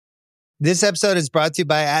This episode is brought to you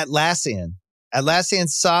by Atlassian. Atlassian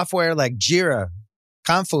software like Jira,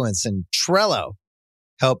 Confluence, and Trello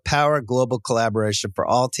help power global collaboration for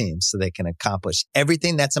all teams so they can accomplish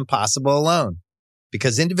everything that's impossible alone.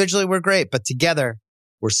 Because individually we're great, but together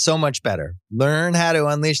we're so much better. Learn how to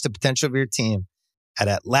unleash the potential of your team at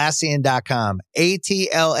Atlassian.com.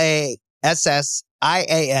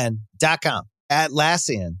 Atlassian.com.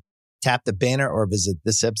 Atlassian. Tap the banner or visit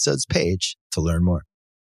this episode's page to learn more.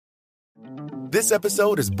 This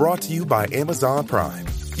episode is brought to you by Amazon Prime.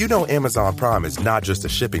 You know Amazon Prime is not just a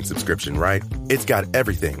shipping subscription, right? It's got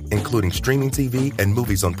everything, including streaming TV and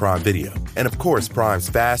movies on Prime Video. And of course, Prime's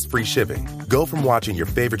fast, free shipping. Go from watching your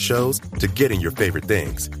favorite shows to getting your favorite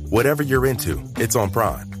things. Whatever you're into, it's on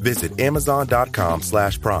Prime. Visit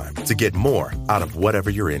Amazon.com/Prime to get more out of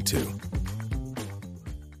whatever you're into.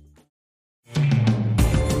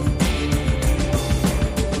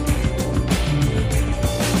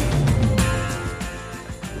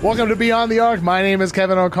 Welcome to Beyond the Arc. My name is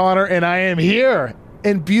Kevin O'Connor, and I am here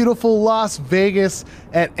in beautiful Las Vegas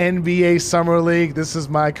at NBA Summer League. This is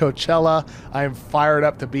my Coachella. I am fired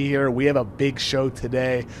up to be here. We have a big show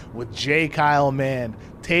today with J. Kyle Mann,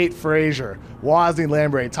 Tate Frazier, Wazzy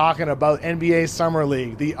Lambre talking about NBA Summer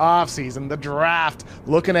League, the offseason, the draft,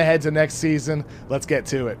 looking ahead to next season. Let's get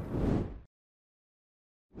to it.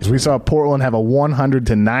 We saw Portland have a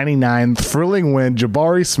 100-99 thrilling win.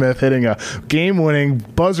 Jabari Smith hitting a game-winning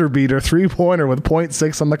buzzer-beater three-pointer with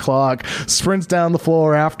 0.6 on the clock. Sprints down the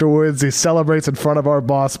floor afterwards. He celebrates in front of our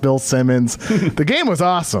boss, Bill Simmons. The game was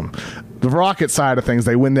awesome. The Rocket side of things,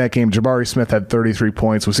 they win that game. Jabari Smith had 33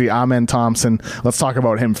 points. We see Amen Thompson. Let's talk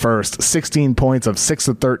about him first. 16 points of 6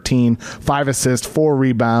 of 13, 5 assists, 4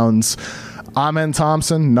 rebounds. Amen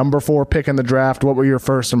Thompson, number 4 pick in the draft. What were your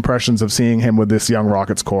first impressions of seeing him with this young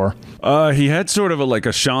Rockets core? He had sort of like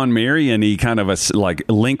a Sean Marion-y kind of a like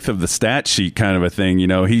length of the stat sheet kind of a thing. You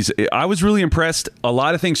know, I was really impressed. A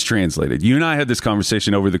lot of things translated. You and I had this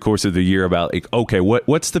conversation over the course of the year about, like, okay,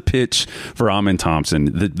 what's the pitch for Amen Thompson?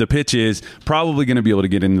 The pitch is probably going to be able to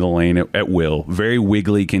get into the lane at will. Very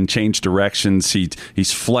wiggly, can change directions.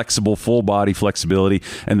 He's flexible, full body flexibility.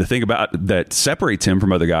 And the thing about that separates him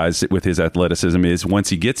from other guys with his athleticism is once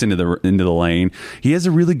he gets into the lane, he has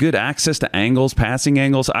a really good access to angles, passing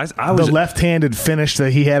angles. The left-handed finish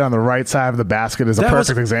that he had on the right side of the basket is a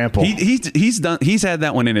perfect example. He's had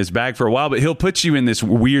that one in his bag for a while, but he'll put you in this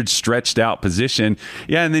weird stretched out position.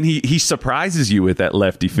 Yeah, and then he surprises you with that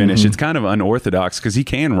lefty finish. Mm-hmm. It's kind of unorthodox because he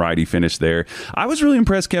can righty finish there. I was really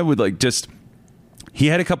impressed, Kev, with he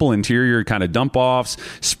had a couple interior kind of dump offs,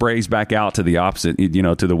 sprays back out to the opposite,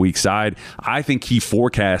 to the weak side. I think he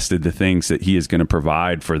forecasted the things that he is going to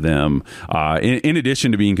provide for them. In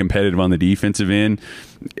addition to being competitive on the defensive end,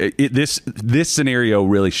 this scenario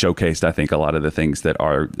really showcased, I think, a lot of the things that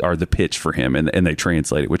are the pitch for him, and they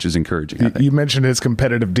translate it, which is encouraging. I think. You mentioned his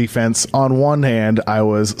competitive defense. On one hand, I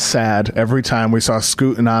was sad every time we saw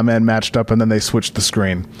Scoot and Amen matched up, and then they switched the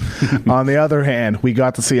screen. On the other hand, we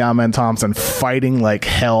got to see Amen Thompson fighting like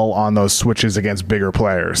hell on those switches against bigger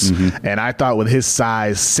players. Mm-hmm. And I thought with his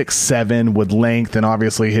size, 6'7", with length, and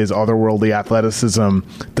obviously his otherworldly athleticism,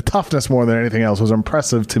 the toughness more than anything else was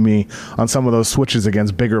impressive to me on some of those switches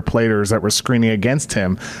against bigger players that were screening against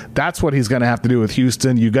him. That's what he's going to have to do with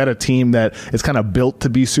Houston. You got a team that is kind of built to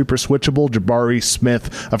be super switchable. Jabari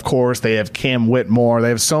Smith, of course. They have Cam Whitmore. They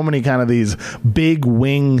have so many kind of these big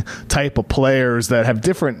wing type of players that have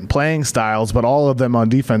different playing styles, but all of them on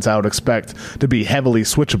defense I would expect to be heavily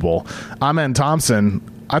switchable. Amen Thompson,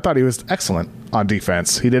 I thought he was excellent on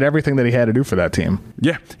defense. He did everything that he had to do for that team.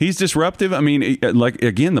 Yeah, he's disruptive. I mean, like,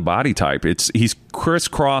 again, the body type. He's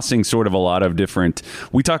crisscrossing sort of a lot of different.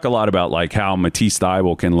 We talk a lot about like how Matisse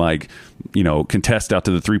Thybulle can contest out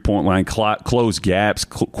to the 3-point line, close gaps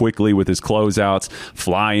quickly with his closeouts,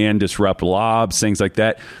 fly in, disrupt lobs, things like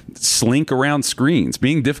that. Slink around screens.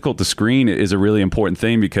 Being difficult to screen is a really important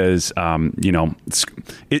thing because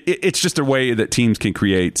it's just a way that teams can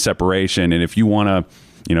create separation. And if you want to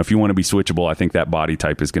be switchable, I think that body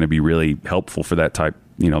type is going to be really helpful for that type,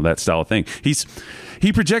 that style of thing.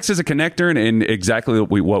 He projects as a connector and exactly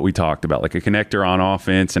what we talked about, like a connector on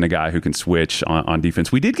offense and a guy who can switch on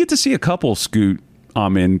defense. We did get to see a couple Scoot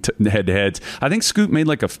in head-to-heads. I think Scoot made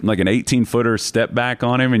like an 18-footer step back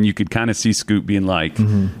on him, and you could kind of see Scoot being like,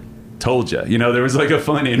 told you. There was like a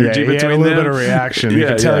fun energy he between had a little them. bit of reaction. You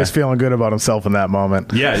could tell he's feeling good about himself in that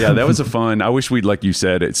moment. Yeah, that was a fun. I wish we'd, like you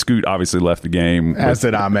said, Scoot obviously left the game. As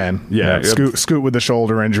did Amen. Yeah. Scoot with the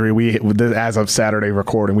shoulder injury. As of Saturday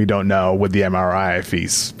recording, we don't know with the MRI if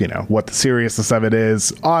he's, what the seriousness of it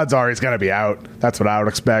is. Odds are he's going to be out. That's what I would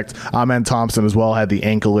expect. Amen Thompson as well had the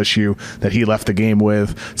ankle issue that he left the game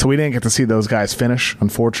with. So we didn't get to see those guys finish,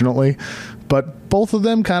 unfortunately. But both of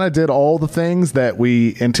them kind of did all the things that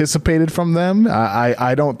we anticipated from them.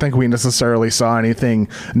 I don't think we necessarily saw anything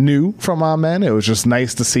new from Amen. It was just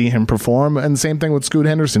nice to see him perform. And same thing with Scoot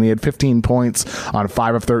Henderson. He had 15 points on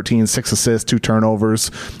 5 of 13, 6 assists, 2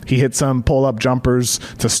 turnovers. He hit some pull-up jumpers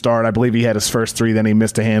to start. I believe he had his first 3, then he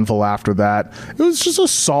missed a handful after that. It was just a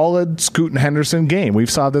solid Scoot and Henderson game.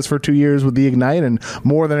 We've saw this for 2 years with the Ignite, and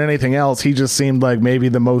more than anything else, he just seemed like maybe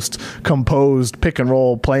the most composed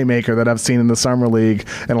pick-and-roll playmaker that I've seen in the Summer League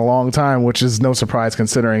in a long time, which is no surprise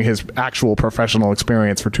considering his actual professional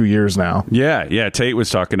experience for 2 years now. Yeah. Tate was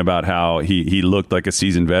talking about how he looked like a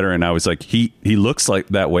seasoned veteran. I was like, he looks like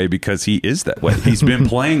that way because he is that way. He's been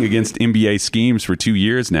playing against NBA schemes for 2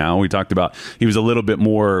 years now. We talked about he was a little bit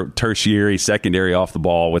more tertiary, secondary off the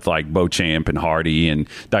ball with like Beauchamp and Hardy and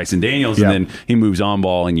Dyson Daniels, and then he moves on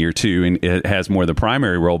ball in year 2 and it has more of the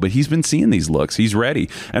primary role, but he's been seeing these looks. He's ready.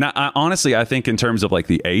 And I honestly, I think in terms of like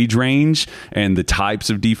the age range and the types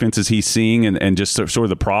of defenses he's seeing and just sort of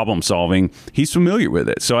the problem solving, he's familiar with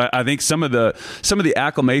it. So I think some of the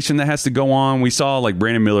acclimation that has to go on. We saw like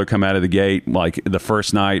Brandon Miller come out of the gate like the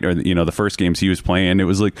first night or the first games he was playing. It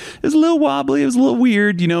was a little wobbly. It was a little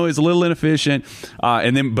weird. It was a little inefficient.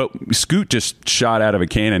 But Scoot just shot out of a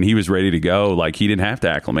cannon. He was ready to go. Like he didn't have to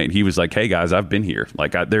acclimate. He was like, "Hey guys, I've been here.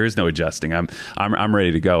 Like there is no adjusting. I'm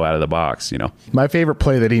ready to go out of the box." My favorite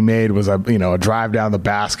play that he made was a drive down the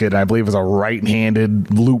basket. I believe it was a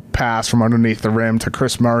right-handed loop pass from underneath the rim to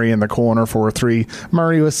Chris Murray in the corner for a 3.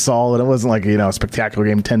 Murray was solid. It wasn't like a spectacular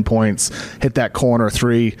game. 10 points, hit that corner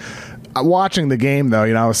 3. Watching the game though,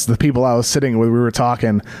 the people I was sitting with, we were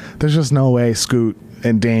talking. There's just no way Scoot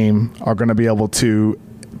and Dame are going to be able to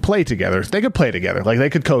play together. They could play together. Like they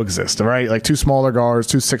could coexist, right? Like 2 smaller guards,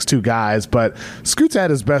 2 6'2" guys, but Scoot's at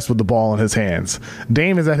his best with the ball in his hands.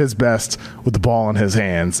 Dame is at his best with the ball in his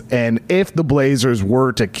hands. And if the Blazers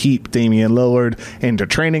were to keep Damian Lillard into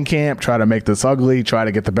training camp, try to make this ugly, try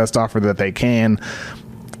to get the best offer that they can,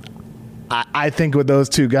 I think with those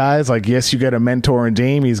 2 guys, like, yes, you get a mentor in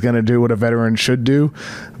Dame. He's going to do what a veteran should do.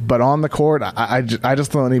 But on the court, I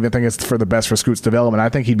just don't even think it's for the best for Scoot's development. I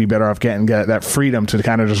think he'd be better off getting that freedom to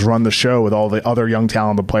kind of just run the show with all the other young,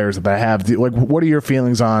 talented players that they have. Like, what are your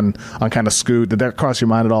feelings on kind of Scoot? Did that cross your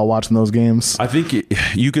mind at all watching those games? I think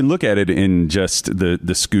you can look at it in just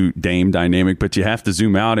the Scoot-Dame dynamic, but you have to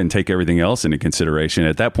zoom out and take everything else into consideration.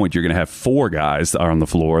 At that point, you're going to have 4 guys on the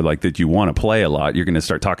floor like that you want to play a lot. You're going to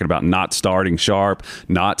start talking about not starting Sharp,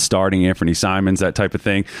 not starting Anthony Simons, that type of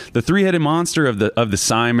thing. The 3-headed monster of the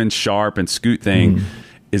Simons, Sharp, and Scoot thing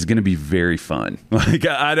is going to be very fun. Like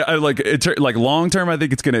I like long term, I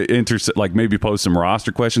think it's going to like maybe pose some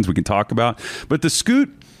roster questions we can talk about. But the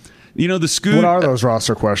Scoot. The Scoot. What are those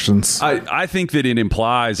roster questions? I think that it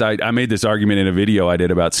implies. I made this argument in a video I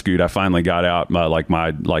did about Scoot. I finally got out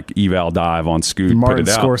my eval dive on Scoot. Martin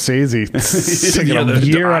put it out. Scorsese. Taking a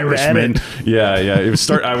year on the edit. Yeah. It was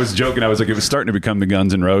I was joking. I was like, it was starting to become the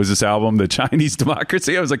Guns N' Roses album, the Chinese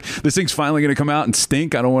Democracy. I was like, this thing's finally going to come out and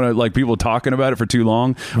stink. I don't want to like people talking about it for too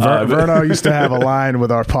long. Verno used to have a line with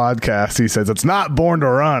our podcast. He says, "It's not born to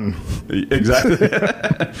run." Exactly.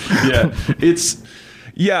 Yeah, it's.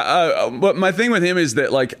 Yeah, but my thing with him is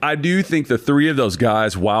that, like, I do think the 3 of those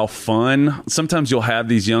guys, while fun, sometimes you'll have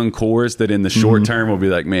these young cores that in the short term will be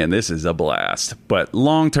like, man, this is a blast. But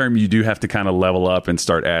long term, you do have to kind of level up and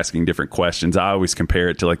start asking different questions. I always compare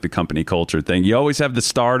it to, like, the company culture thing. You always have the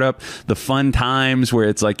startup, the fun times where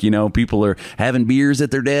it's like, people are having beers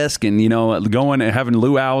at their desk and, going and having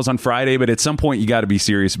luau's on Friday. But at some point, you got to be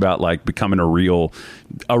serious about, like, becoming a real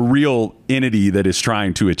entity that is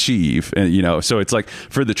trying to achieve. And, so it's like,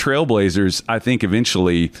 for the Trailblazers, I think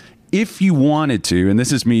eventually, if you wanted to, and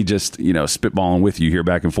this is me just, spitballing with you here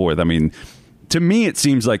back and forth. I mean, to me, it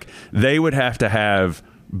seems like they would have to have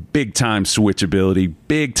big time switchability,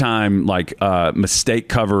 big time like mistake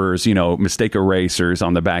coverers, mistake erasers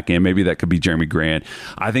on the back end. Maybe that could be Jeremy Grant.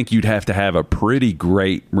 I think you'd have to have a pretty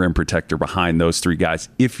great rim protector behind those 3 guys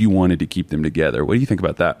if you wanted to keep them together. What do you think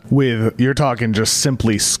about that? You're talking just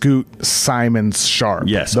simply Scoot, Simons, Sharp.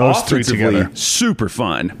 Yes, those 3 together. Super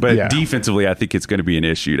fun, but defensively, I think it's going to be an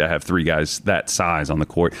issue to have 3 guys that size on the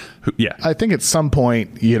court. I think at some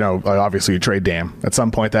point, obviously you trade Dame. At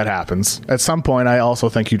some point that happens. At some point, I also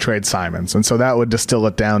think think you trade Simons. And so that would distill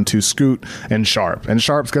it down to Scoot and Sharp. And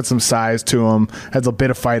Sharp's got some size to him, has a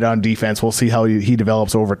bit of fight on defense. We'll see how he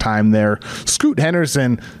develops over time there. Scoot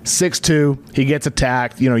Henderson, 6'2", he gets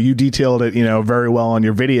attacked. You detailed it, very well on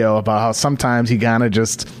your video about how sometimes he kind of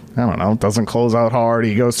just, I don't know, doesn't close out hard.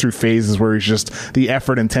 He goes through phases where he's just, the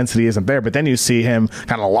effort intensity isn't there. But then you see him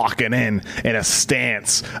kind of locking in a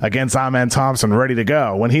stance against Amen Thompson, ready to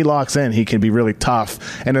go. When he locks in, he can be really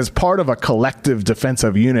tough. And as part of a collective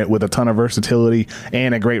defensive unit with a ton of versatility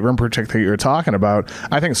and a great rim protector you're talking about,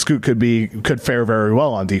 I think Scoot could fare very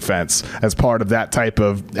well on defense as part of that type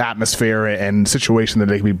of atmosphere and situation that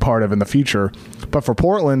they can be part of in the future. But for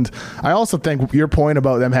Portland, I also think your point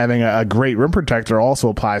about them having a great rim protector also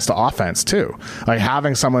applies to offense too. Like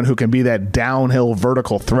having someone who can be that downhill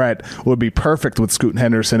vertical threat would be perfect with Scoot and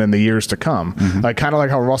Henderson in the years to come. Like kind of like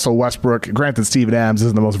how Russell Westbrook, granted Steven Adams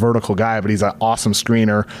isn't the most vertical guy, but he's an awesome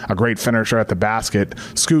screener, a great finisher at the basket.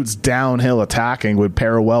 Scoot's downhill attacking would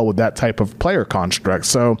pair well with that type of player construct.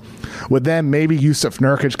 So with them, maybe Yusuf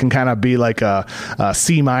Nurkic can kind of be like a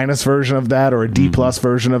C- version of that or a D+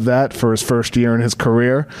 version of that for his first year in his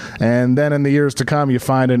career. And then in the years to come, you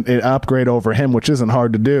find an upgrade over him, which isn't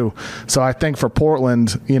hard to do. So I think for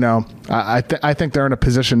Portland, I think they're in a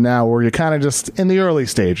position now where you're kind of just in the early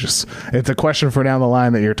stages. It's a question for down the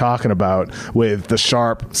line that you're talking about with the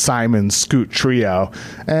Sharp, Simon, Scoot trio.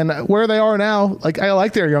 And where they are now, I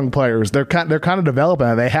like their young players. They're kind of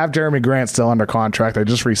developing. They have Jeremy Grant still under contract. They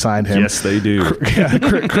just re-signed him. Yes, they do.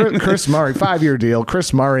 Chris Murray, 5-year deal.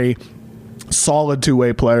 Chris Murray, solid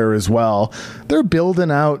two-way player as well. They're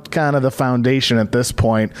building out kind of the foundation at this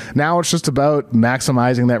point. Now it's just about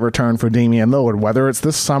maximizing that return for Damian Lillard, whether it's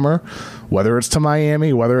this summer, whether it's to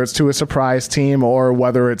Miami, whether it's to a surprise team, or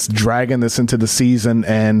whether it's dragging this into the season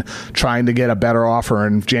and trying to get a better offer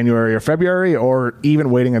in January or February, or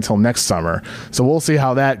even waiting until next summer. So we'll see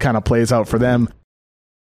how that kind of plays out for them.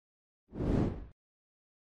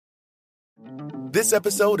 This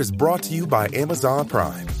episode is brought to you by Amazon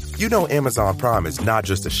Prime. You know Amazon Prime is not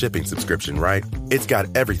just a shipping subscription, right? It's got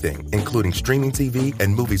everything, including streaming TV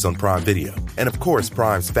and movies on Prime Video. And of course,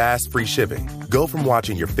 Prime's fast, free shipping. Go from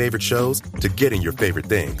watching your favorite shows to getting your favorite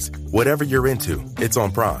things. Whatever you're into, it's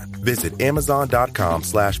on Prime. Visit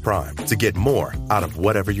Amazon.com/Prime to get more out of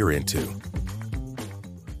whatever you're into.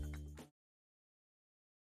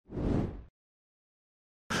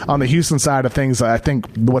 On the Houston side of things, I think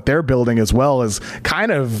what they're building as well is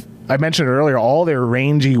kind of, I mentioned earlier, all their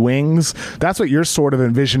rangy wings. That's what you're sort of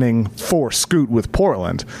envisioning for Scoot with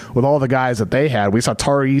Portland, with all the guys that they had. We saw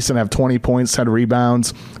Tari Eason have 20 points, 10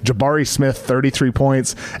 rebounds. Jabari Smith, 33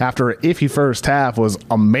 points after an iffy first half, was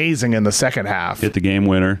amazing in the second half. Hit the game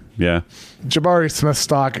winner, yeah. Jabari Smith's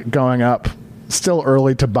stock going up. Still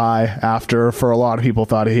early to buy after, for a lot of people,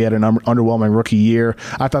 thought he had an underwhelming rookie year.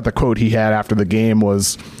 I thought the quote he had after the game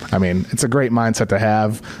was, it's a great mindset to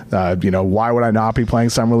have. Why would I not be playing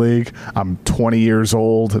Summer League? I'm 20 years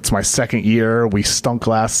old. It's my second year. We stunk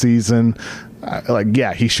last season.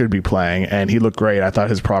 He should be playing, and he looked great. I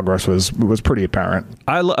thought his progress was pretty apparent.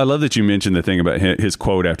 I love that you mentioned the thing about his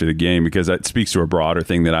quote after the game, because that speaks to a broader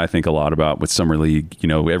thing that I think a lot about with Summer League.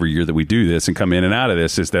 Every year that we do this and come in and out of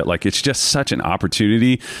this, is that it's just such an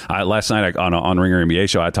opportunity. Last night on Ringer NBA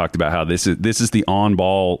show, I talked about how this is the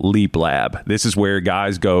on-ball leap lab. This is where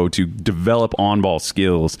guys go to develop on-ball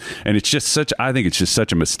skills, and it's just such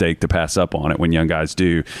a mistake to pass up on it when young guys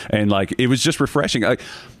do. And it was just refreshing.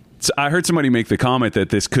 So I heard somebody make the comment that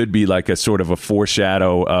this could be a sort of a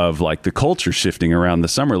foreshadow of the culture shifting around the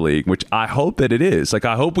Summer League, which I hope that it is.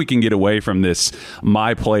 I hope we can get away from this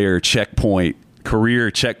my player checkpoint,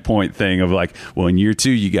 career checkpoint thing of in year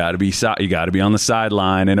 2 you got to be on the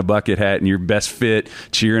sideline in a bucket hat and your best fit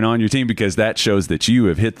cheering on your team, because that shows that you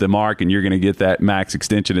have hit the mark and you're going to get that max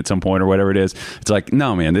extension at some point or whatever it is. It's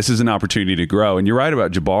no, man, this is an opportunity to grow. And you're right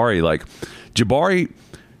about Jabari. Jabari,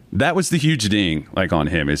 that was the huge ding on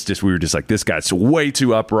him. It's just, we were just this guy's way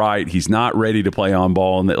too upright. He's not ready to play on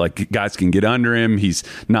ball, and that guys can get under him. He's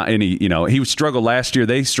not any, he struggled last year.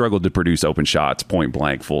 They struggled to produce open shots, point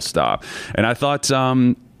blank, full stop. And I thought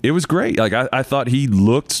it was great. I thought he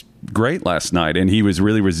looked great last night, and he was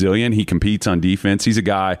really resilient. He competes on defense. He's a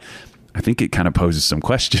guy, I think it kind of poses some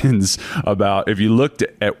questions about, if you looked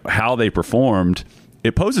at how they performed,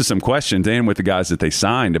 it poses some questions, and with the guys that they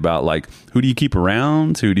signed, about who do you keep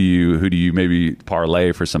around? Who do you maybe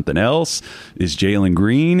parlay for something else? Is Jalen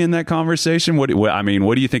Green in that conversation? What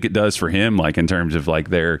do you think it does for him, in terms of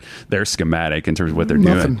their schematic, in terms of what they're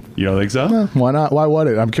doing? You don't think so? No, why not? Why would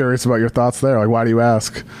it? I'm curious about your thoughts there. Why do you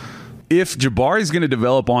ask? If Jabari's going to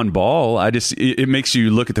develop on ball, it makes you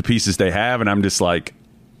look at the pieces they have, and I'm just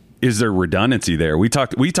is there redundancy there? We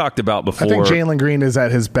talked about before. I think Jalen Green is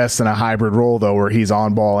at his best in a hybrid role, though, where he's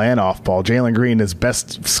on ball and off ball. Jalen Green, his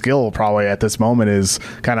best skill probably at this moment is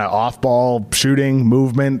kind of off ball shooting,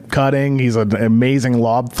 movement, cutting. He's an amazing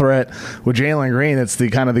lob threat. With Jalen Green, it's the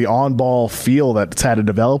kind of the on ball feel that's had to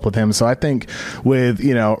develop with him. So I think with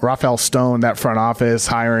Rafael Stone, that front office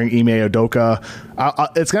hiring Ime Udoka,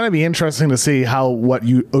 it's going to be interesting to see how what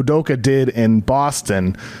Udoka did in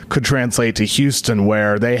Boston could translate to Houston,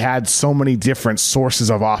 where they had so many different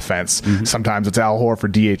sources of offense. Mm-hmm. Sometimes it's Al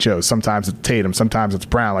Horford DHO, sometimes it's Tatum, sometimes it's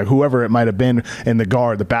Brown, like whoever it might have been in the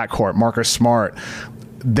guard, the backcourt, Marcus Smart.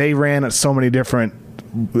 They ran so many different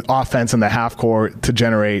offense in the half court to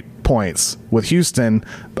generate points. With Houston,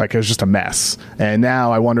 like, it was just a mess. And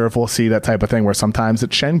now I wonder if we'll see that type of thing where sometimes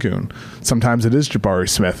it's Şengün, sometimes it is Jabari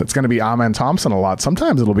Smith. It's going to be Amen Thompson a lot.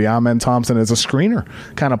 Sometimes it'll be Amen Thompson as a screener,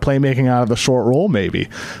 kind of playmaking out of the short roll maybe.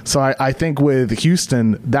 So I think with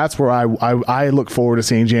Houston, that's where I look forward to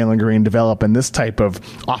seeing Jalen Green develop in this type of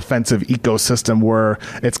offensive ecosystem where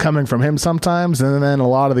it's coming from him sometimes, and then a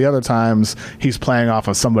lot of the other times he's playing off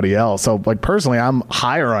of somebody else. So, like, personally, I'm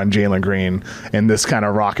higher on Jalen Green in this kind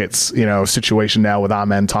of Rockets, situation now with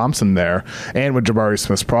Amen Thompson there and with Jabari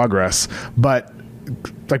Smith's progress. But,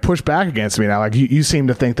 like, push back against me now. Like, you seem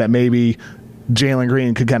to think that maybe Jalen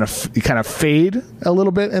Green could kind of fade a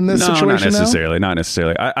little bit in this situation. Not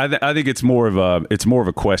necessarily. I think it's more of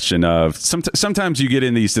a question of sometimes you get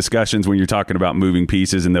in these discussions when you're talking about moving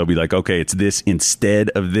pieces, and they'll be like, okay, it's this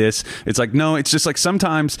instead of this. It's like, no, it's just like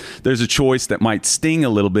sometimes there's a choice that might sting a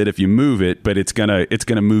little bit if you move it, but it's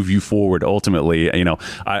gonna move you forward ultimately.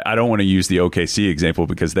 I don't want to use the OKC example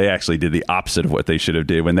because they actually did the opposite of what they should have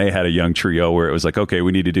did when they had a young trio where it was like, okay,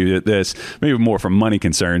 we need to do this, maybe more from money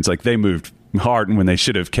concerns. Like, they moved Harden when they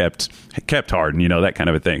should have kept Harden, that kind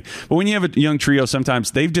of a thing. But when you have a young trio,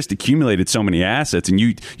 sometimes they've just accumulated so many assets. And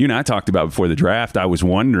you and I talked about before the draft, I was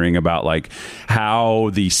wondering about, like, how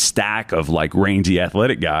the stack of, like, rangy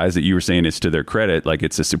athletic guys that you were saying is to their credit, like,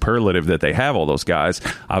 it's a superlative that they have all those guys.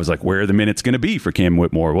 I was like, where are the minutes going to be for Cam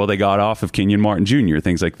Whitmore? Well, they got off of Kenyon Martin Jr.,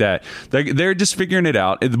 things like that. They're just figuring it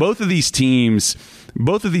out. Both of these teams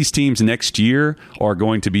next year are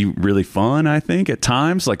going to be really fun, I think, at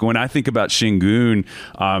times. Like, when I think about Şengün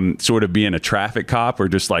sort of being a traffic cop or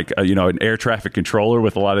just like an air traffic controller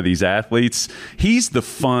with a lot of these athletes, he's the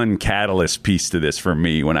fun catalyst piece to this for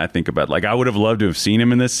me when I think about, like, I would have loved to have seen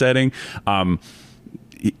him in this setting.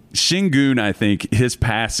 Şengün, I think his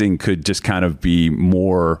passing could just kind of be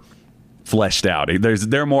more fleshed out.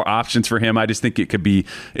 There are more options for him. I just think it could be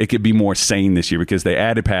more sane this year because they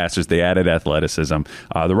added passers, they added athleticism.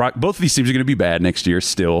 Both of these teams are going to be bad next year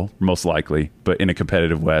still, most likely, but in a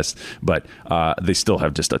competitive West. But they still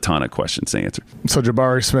have just a ton of questions to answer. So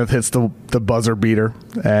Jabari Smith hits the buzzer beater,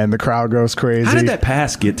 and the crowd goes crazy. How did that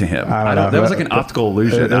pass get to him? I don't know. That was like an optical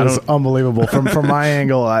illusion. It was unbelievable. From my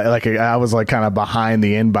angle, I was like kind of behind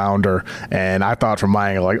the inbounder, and I thought from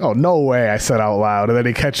my angle, like, oh, no way, I said out loud. And then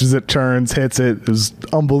he catches it, turns, hits it. It was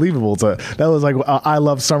unbelievable. That was like I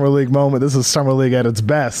love Summer League moment. This is Summer League at its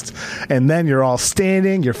best. And then you're all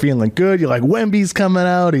standing, you're feeling good. You're like, Wemby's coming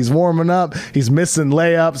out, he's warming up, he's missing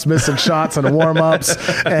layups, missing shots on the warm-ups,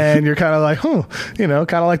 and you're kind of like,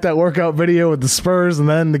 kind of like that workout video with the Spurs. And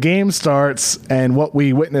then the game starts, and what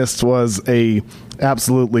we witnessed was a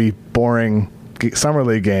absolutely boring Summer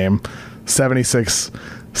League game.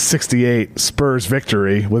 76-68 Spurs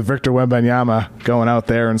victory with Victor Wembanyama going out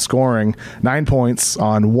there and scoring 9 points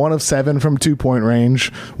on 1 of 7 from 2-point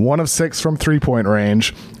range, 1 of 6 from 3-point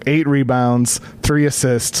range, 8 rebounds, 3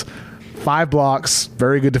 assists, 5 blocks,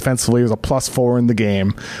 very good defensively. He was a +4 in the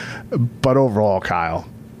game. But overall, Kyle,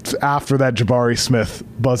 after that Jabari Smith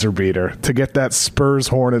buzzer beater, to get that Spurs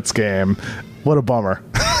Hornets game, what a bummer.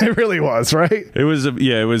 It really was, right? It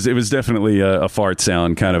was definitely a fart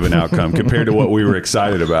sound kind of an outcome compared to what we were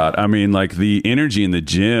excited about. I mean, like, the energy in the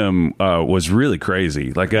gym was really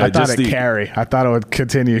crazy. Like, I thought it'd carry. I thought it would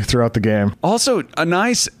continue throughout the game. Also,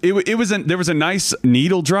 there was a nice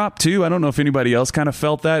needle drop too. I don't know if anybody else kind of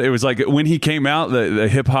felt that. It was like when he came out, the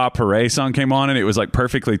hip hop hooray song came on, and it was like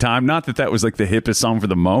perfectly timed. Not that was like the hippest song for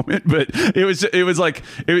the moment, but it was like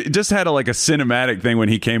it just had a cinematic thing when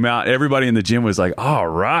he came out. Everybody in the gym was like, all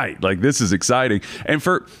right, like, this is exciting. And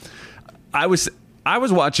I was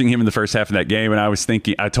watching him in the first half of that game, and I was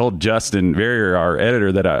thinking, I told Justin Verrier, our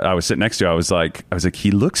editor, that I was sitting next to, I was like,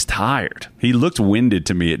 he looks tired. He looked winded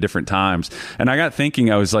to me at different times. And I got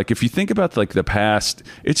thinking, I was like, if you think about, like, the past,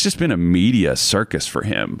 it's just been a media circus for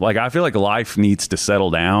him. Like, I feel like life needs to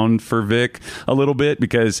settle down for Vic a little bit,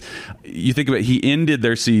 because you think about, he ended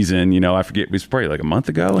their season, I forget, it was probably like a month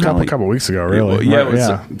ago. A couple weeks ago, really.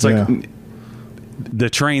 It's like the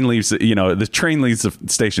train leaves the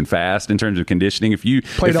station fast in terms of conditioning. If you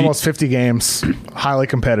played almost 50 games, highly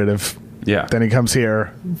competitive. Yeah. Then he comes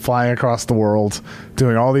here, flying across the world,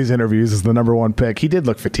 doing all these interviews as the number one pick. He did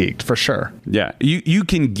look fatigued, for sure. Yeah. You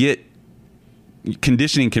can get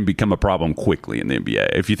conditioning can become a problem quickly in the NBA.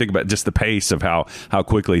 If you think about just the pace of how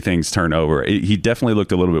quickly things turn over, he definitely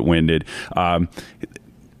looked a little bit winded.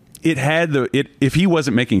 If he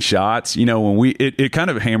wasn't making shots, when it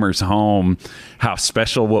kind of hammers home how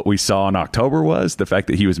special what we saw in October was, the fact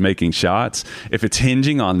that he was making shots. If it's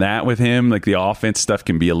hinging on that with him, like the offense stuff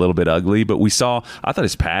can be a little bit ugly, but I thought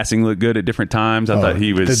his passing looked good at different times. I thought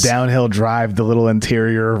he was the downhill drive, the little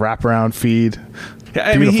interior wraparound feed.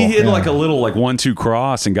 I mean, he hit like a little 1-2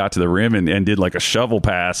 cross and got to the rim and did like a shovel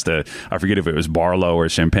pass to, I forget if it was Barlow or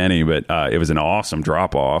Champagny, but it was an awesome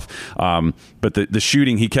drop off. But the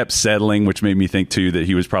shooting, he kept settling, which made me think too that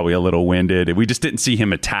he was probably a little winded. We just didn't see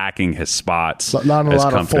him attacking his spots. Not a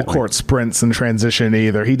lot of full court sprints and transition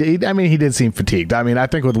either. He did seem fatigued. I mean, I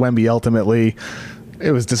think with Wemby ultimately,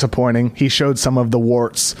 it was disappointing. He showed some of the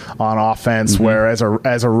warts on offense, where as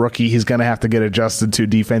a rookie, he's going to have to get adjusted to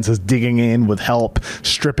defenses digging in with help,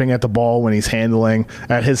 stripping at the ball when he's handling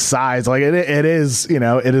at his size. Like it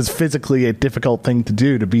is physically a difficult thing to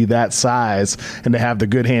do, to be that size and to have the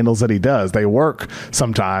good handles that he does. They work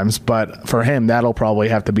sometimes, but for him, that'll probably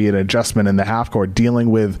have to be an adjustment in the half court, dealing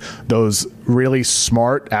with those really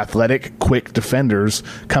smart, athletic, quick defenders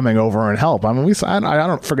coming over and help. I mean,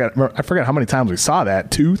 I forget how many times we saw that.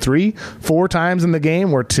 2, 3, 4 times in the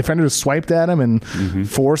game where defenders swiped at him and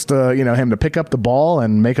forced him to pick up the ball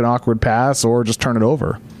and make an awkward pass or just turn it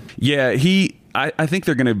over. Yeah, I think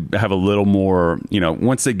they're going to have a little more,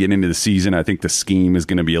 once they get into the season, I think the scheme is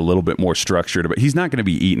going to be a little bit more structured. But he's not going to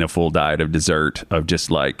be eating a full diet of dessert of just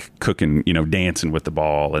like cooking, dancing with the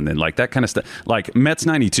ball and then like that kind of stuff. Like Mets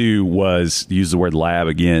 92 was, use the word lab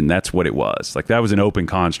again, that's what it was. Like that was an open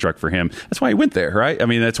construct for him. That's why he went there, right? I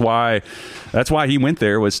mean, that's why he went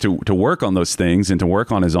there, was to work on those things and to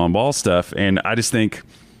work on his on-ball stuff. And I just think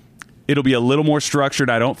it'll be a little more structured.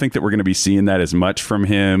 I don't think that we're going to be seeing that as much from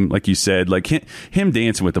him. Like you said, like him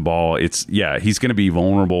dancing with the ball, he's going to be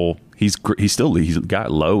vulnerable. He's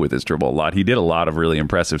got low with his dribble a lot. He did a lot of really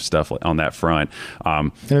impressive stuff on that front.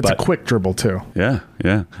 And it's a quick dribble too. Yeah.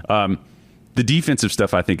 Yeah. The defensive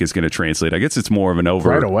stuff I think is going to translate. I guess it's more of an over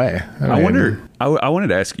right away. I wanted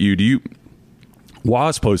to ask you,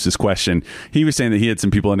 Waz posed this question. He was saying that he had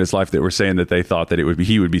some people in his life that were saying that they thought that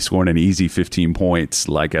he would be scoring an easy 15 points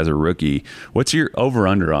like as a rookie. What's your over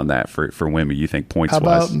under on that for Wemby, you think, points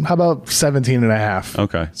wise? How about 17.5?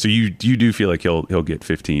 Okay. So you do feel like he'll get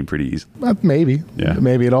 15 pretty easy. Maybe. Yeah.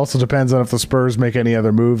 Maybe. It also depends on if the Spurs make any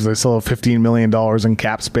other moves. They still have $15 million in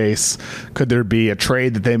cap space. Could there be a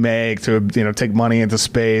trade that they make to take money into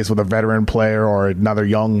space with a veteran player or another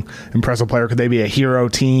young impressive player? Could they be a hero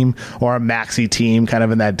team or a maxi team, kind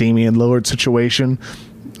of in that Damian Lillard situation?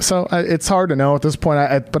 So it's hard to know at this point,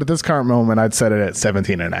 but at this current moment, I'd set it at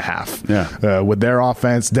 17.5. Yeah. With their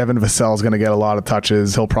offense, Devin Vassell is going to get a lot of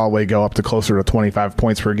touches. He'll probably go up to closer to 25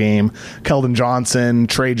 points per game. Keldon Johnson,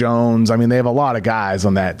 Trey Jones. I mean, they have a lot of guys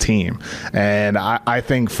on that team. And I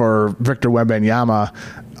think for Victor Wembanyama,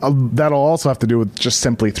 that'll also have to do with just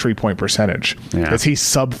simply 3-point percentage. Yeah. Is he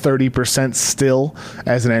sub 30% still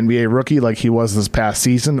as an NBA rookie like he was this past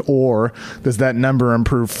season, or does that number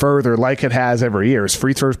improve further like it has every year? His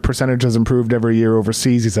free throw percentage has improved every year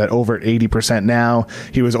overseas. He's at over 80% now.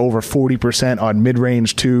 He was over 40% on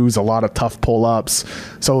mid-range twos, a lot of tough pull-ups.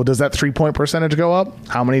 So does that 3-point percentage go up?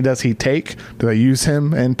 How many does he take? Do they use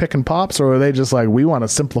him in pick and pops, or are they just like, we want to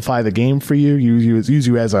simplify the game for you, use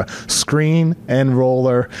you as a screen and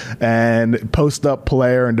roller and post up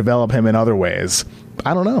player and develop him in other ways?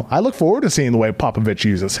 I don't know. I look forward to seeing the way Popovich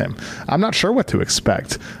uses him. I'm not sure what to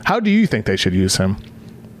expect. How do you think they should use him?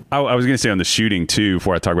 I was going to say on the shooting too,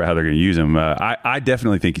 before I talk about how they're going to use him. I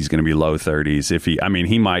definitely think he's going to be low 30s.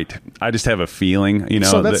 He might. I just have a feeling,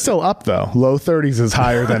 So that's still up though. Low 30s is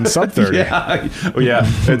higher than sub 30. Yeah.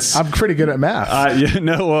 I'm pretty good at math.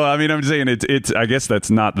 I'm saying it's. I guess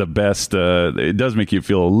that's not the best. It does make you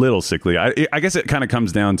feel a little sickly. I guess it kind of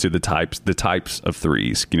comes down to the types of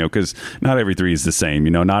threes. Because not every three is the same.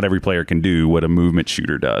 Not every player can do what a movement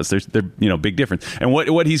shooter does. There's big difference. And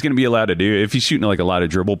what he's going to be allowed to do, if he's shooting like a lot of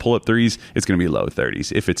dribble pull-up threes, it's going to be low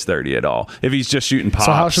 30s, if it's 30 at all. If he's just shooting pops.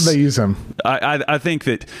 So how should they use him? I think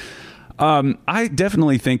that I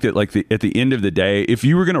definitely think that at the end of the day, if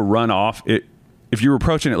you were going to run off it, if you're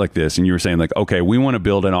approaching it like this and you were saying like, okay, we want to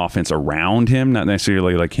build an offense around him, not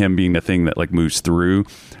necessarily like him being the thing that like moves through,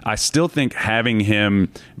 I still think having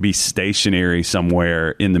him be stationary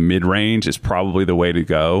somewhere in the mid-range is probably the way to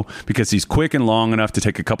go, because he's quick and long enough to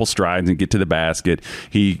take a couple strides and get to the basket.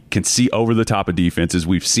 He can see over the top of defenses.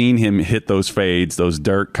 We've seen him hit those fades, those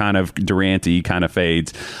Dirk kind of Durant-y kind of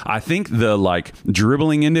fades. I think the like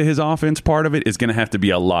dribbling into his offense part of it is going to have to be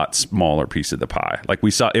a lot smaller piece of the pie. Like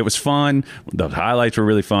we saw, it was fun. The highlights were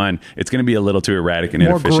really fun. It's going to be a little too erratic and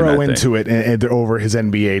inefficient. More grow into it and over his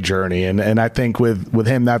NBA journey. And I think with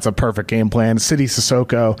him, that's a perfect game plan. Sidi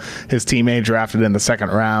Sissoko, his teammate, drafted in the second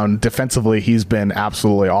round. Defensively, he's been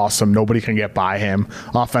absolutely awesome. Nobody can get by him.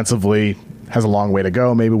 Offensively, has a long way to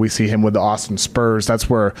go. Maybe we see him with the Austin Spurs. That's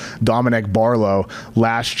where Dominic Barlow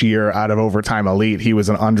last year out of Overtime Elite, he was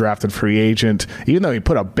an undrafted free agent. Even though he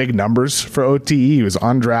put up big numbers for OTE, he was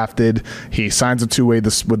undrafted. He signs a two-way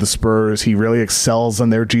with the Spurs. He really excels in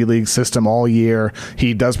their G League system all year.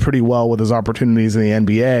 He does pretty well with his opportunities in the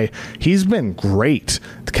NBA. He's been great.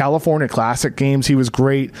 The California Classic games, he was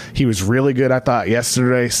great. He was really good, I thought,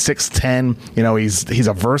 yesterday. 6'10". You know, he's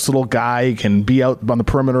a versatile guy. He can be out on the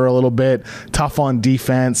perimeter a little bit. Tough on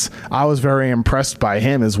defense. I was very impressed by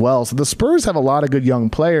him as well. So the Spurs have a lot of good young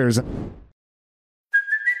players. Hey,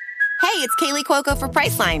 it's Kaylee Cuoco for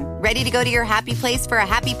Priceline. Ready to go to your happy place for a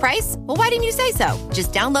happy price? Well, why didn't you say so?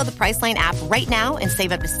 Just download the Priceline app right now and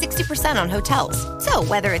save up to 60% on hotels. So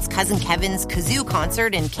whether it's Cousin Kevin's Kazoo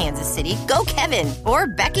Concert in Kansas City, go Kevin, or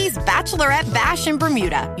Becky's Bachelorette Bash in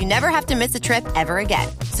Bermuda, you never have to miss a trip ever again.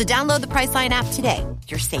 So download the Priceline app today.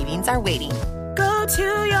 Your savings are waiting. Go to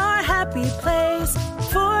your happy place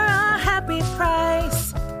for a happy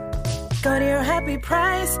price. Go to your happy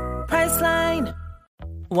price, Priceline.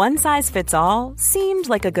 One size fits all seemed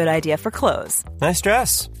like a good idea for clothes. Nice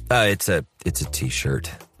dress. It's a t-shirt.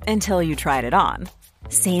 Until you tried it on.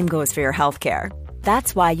 Same goes for your healthcare.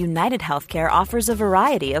 That's why United Healthcare offers a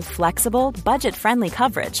variety of flexible, budget-friendly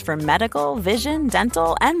coverage for medical, vision,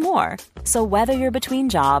 dental, and more. So whether you're between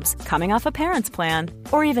jobs, coming off a parent's plan,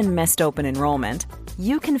 or even missed open enrollment,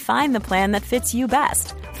 you can find the plan that fits you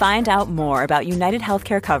best. Find out more about United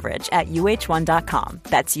Healthcare coverage at uh1.com.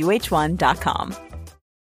 That's uh1.com.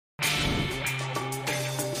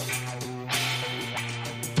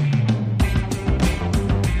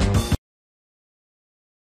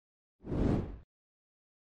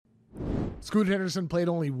 Scoot Henderson played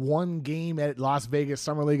only one game at Las Vegas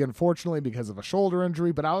Summer League, unfortunately, because of a shoulder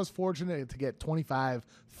injury, but I was fortunate to get 25,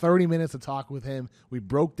 30 minutes to talk with him. We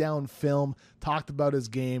broke down film, talked about his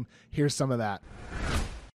game. Here's some of that.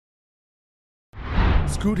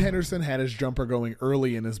 Scoot Henderson had his jumper going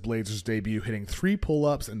early in his Blazers debut, hitting 3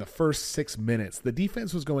 pull-ups in the first 6 minutes. The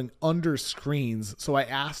defense was going under screens, so I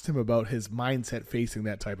asked him about his mindset facing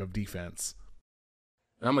that type of defense.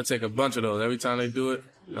 I'm going to take a bunch of those. Every time they do it,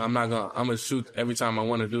 I'm going to shoot every time I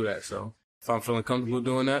want to do that. So if I'm feeling comfortable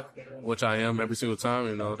doing that, which I am every single time,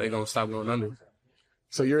 they're going to stop going under.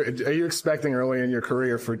 So are you expecting early in your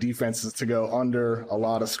career for defenses to go under a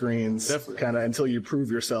lot of screens, kind of until you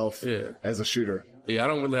prove yourself as a shooter? Yeah, I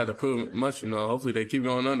don't really have to prove much, Hopefully they keep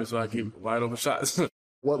going under so I keep wide open shots.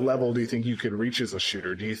 What level do you think you could reach as a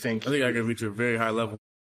shooter? I think I can reach a very high level.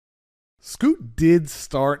 Scoot did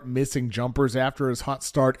start missing jumpers after his hot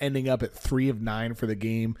start, ending up at 3 of 9 for the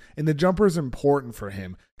game. And the jumper is important for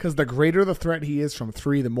him because the greater the threat he is from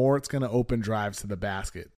 3, the more it's going to open drives to the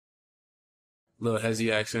basket. Little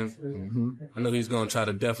hezzy action. Mm-hmm. I know he's going to try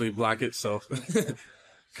to definitely block it, so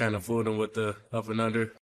kind of fooled him with the up and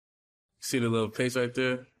under. See the little pace right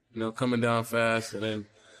there? Coming down fast, and then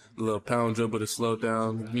the little pound dribble to slow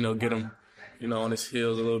down, get him, on his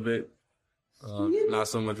heels a little bit. Not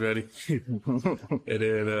so much ready. And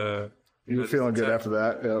then, you were feeling good after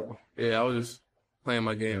that? Yep. Yeah, I was just playing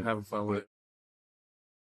my game, having fun with it.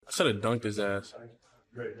 I should have dunked his ass.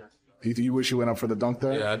 You wish you went up for the dunk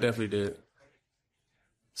there? Yeah, I definitely did.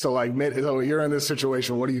 So, so you're in this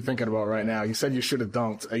situation. What are you thinking about right now? You said you should have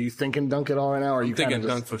dunked. Are you thinking dunk at all right now? Or are you thinking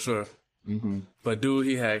dunk for sure? Mm-hmm. But dude,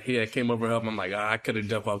 he had came over to help him. I'm like, I could have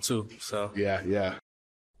jumped up too. So yeah.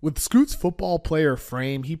 With Scoot's football player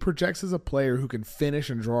frame, he projects as a player who can finish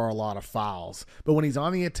and draw a lot of fouls. But when he's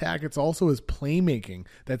on the attack, it's also his playmaking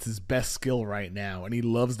that's his best skill right now, and he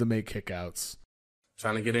loves to make kickouts.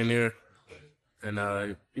 Trying to get in there,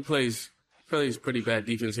 and he plays pretty bad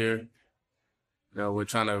defense here. We're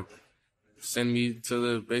trying to send me to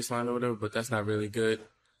the baseline or whatever, but that's not really good.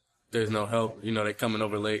 There's no help. They're coming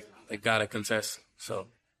over late. They got to contest. So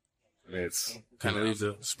it's kind of leaves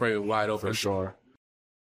the spray wide open. For sure.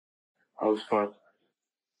 It was fun.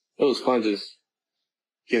 It was fun just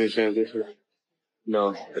getting transition.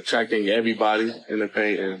 attracting everybody in the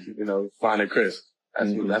paint and, finding Chris.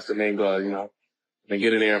 That's the main goal, and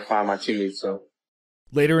get in there and find my teammates. So.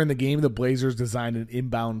 Later in the game, the Blazers designed an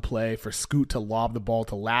inbound play for Scoot to lob the ball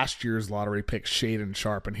to last year's lottery pick Shaedon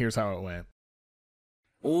Sharpe, and here's how it went.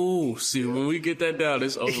 Ooh, see, when we get that down,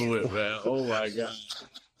 it's over with, man. Oh, my God.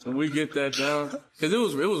 When we get that down, because it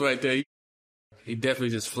was right there. He definitely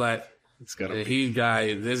just flat. It's gotta and be.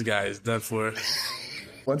 This guy is done for.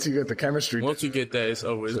 Once you get the chemistry. Once you get that, it's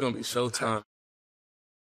over. It's going to be showtime.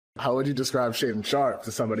 How would you describe Shaedon Sharpe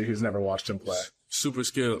to somebody who's never watched him play? Super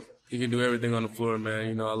skilled. He can do everything on the floor,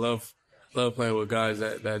 man. I love playing with guys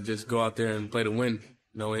that just go out there and play to win,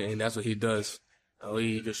 and that's what he does.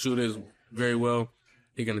 He can shoot it very well.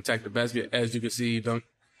 He can attack the basket. As you can see,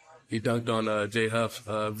 he dunked on Jay Huff,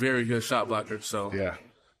 very good shot blocker. So, yeah,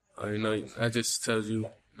 that just tells you,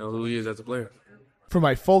 who he is as a player. For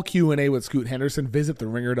my full Q&A with Scoot Henderson, visit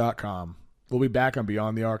theringer.com. We'll be back on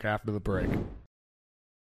Beyond the Arc after the break.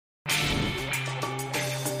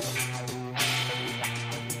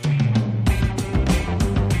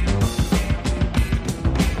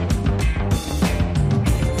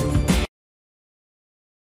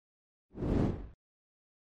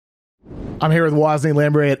 I'm here with Wosny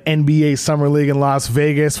Lambre at NBA Summer League in Las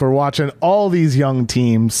Vegas. We're watching all these young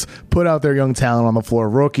teams put out their young talent on the floor.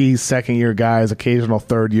 Rookies, second-year guys, occasional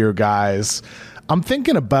third-year guys. I'm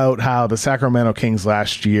thinking about how the Sacramento Kings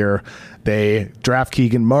last year, they draft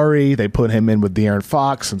Keegan Murray. They put him in with De'Aaron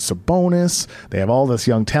Fox and Sabonis. They have all this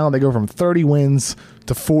young talent. They go from 30 wins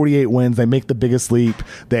to 48 wins. They make the biggest leap.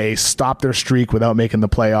 They stop their streak without making the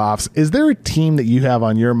playoffs. Is there a team that you have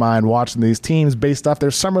on your mind watching these teams based off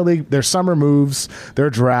their summer league, their summer moves, their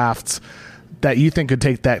drafts, that you think could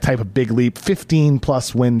take that type of big leap,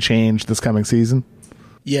 15-plus win change this coming season?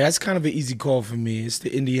 Yeah, that's kind of an easy call for me. It's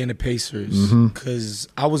the Indiana Pacers because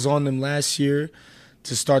I was on them last year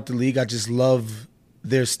to start the league. I just love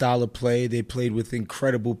their style of play. They played with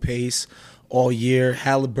incredible pace all year.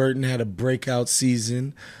 Halliburton had a breakout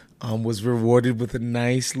season, was rewarded with a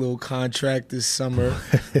nice little contract this summer,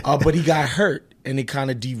 but he got hurt, and it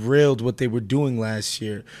kind of derailed what they were doing last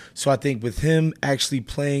year. So I think with him actually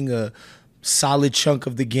playing a solid chunk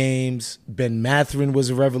of the games, Ben Mathurin was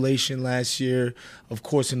a revelation last year. Of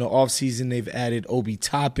course, in the offseason, they've added Obi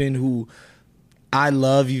Toppin, who I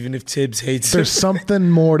love, even if Tibbs hates him. There's something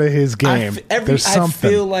more to his game. I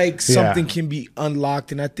feel like something can be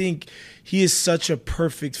unlocked, and I think he is such a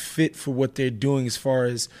perfect fit for what they're doing as far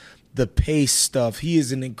as the pace stuff. He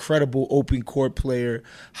is an incredible open court player,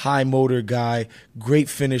 high motor guy, great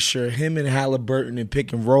finisher. Him and Halliburton and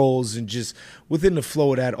pick and rolls and just within the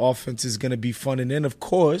flow of that offense is going to be fun. And then, of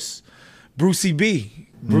course, Bruce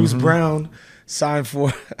Brown, signed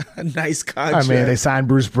for a nice contract. I mean, they signed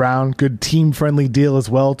Bruce Brown. Good team-friendly deal as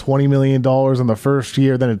well. $20 million in the first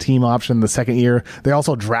year, then a team option the second year. They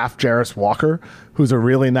also draft Jarris Walker, who's a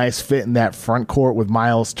really nice fit in that front court with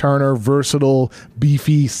Miles Turner. Versatile,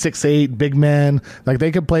 beefy, 6'8", big man. Like,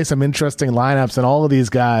 they could play some interesting lineups, and all of these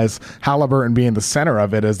guys, Halliburton being the center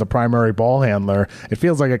of it as the primary ball handler, it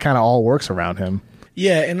feels like it kind of all works around him.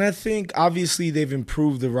 Yeah, and I think obviously they've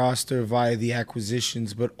improved the roster via the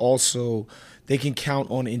acquisitions, but also they can count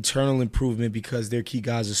on internal improvement because their key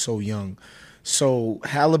guys are so young. So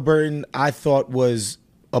Halliburton, I thought, was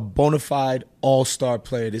a bona fide all-star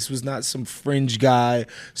player. This was not some fringe guy,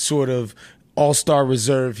 sort of all-star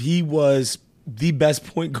reserve. He was the best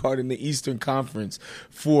point guard in the Eastern Conference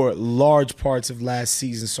for large parts of last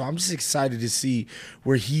season. So I'm just excited to see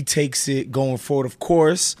where he takes it going forward. Of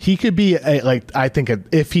course, he could be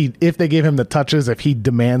if they give him the touches, if he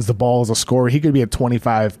demands the ball as a scorer, he could be a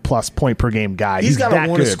 25-plus point per game guy. He's got to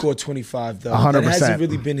want to score 25, though. 100%. That hasn't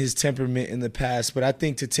really been his temperament in the past. But I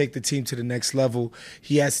think to take the team to the next level,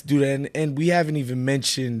 he has to do that. And we haven't even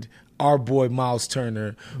mentioned our boy Miles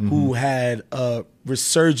Turner, who had a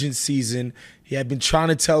resurgent season. He had been trying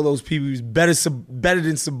to tell those people he was better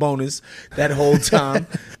than Sabonis that whole time.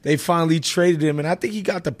 They finally traded him, and I think he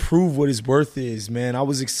got to prove what his worth is, man. I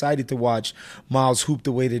was excited to watch Miles hoop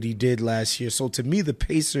the way that he did last year. So to me, the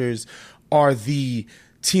Pacers are the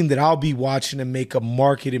team that I'll be watching to make a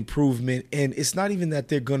market improvement. And it's not even that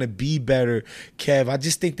they're going to be better, Kev. I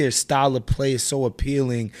just think their style of play is so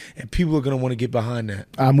appealing, and people are going to want to get behind that.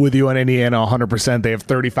 I'm with you on Indiana 100%. They have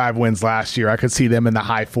 35 wins last year. I could see them in the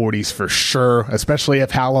high 40s for sure, especially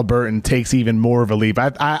if Halliburton takes even more of a leap.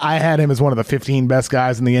 I had him as one of the 15 best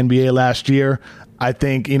guys in the NBA last year. I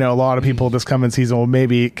think, a lot of people this coming season will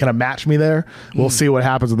maybe kind of match me there. We'll see what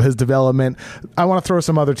happens with his development. I want to throw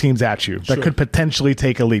some other teams at you that could potentially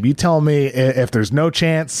take a leap. You tell me if there's no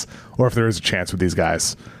chance or if there is a chance with these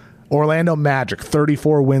guys. Orlando Magic,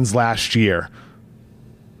 34 wins last year.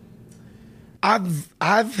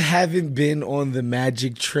 I haven't been on the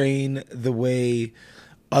Magic train the way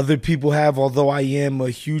other people have, although I am a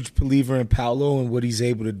huge believer in Paolo and what he's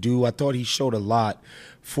able to do. I thought he showed a lot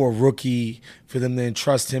for a rookie, for them to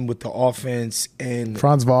entrust him with the offense. And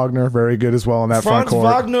Franz Wagner, very good as well in that front court.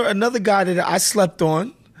 Franz Wagner, another guy that I slept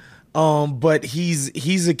on, but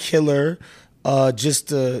he's a killer.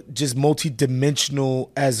 Just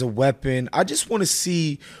multi-dimensional as a weapon. I just want to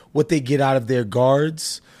see what they get out of their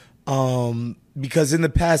guards, because in the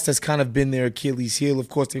past that's kind of been their Achilles heel. Of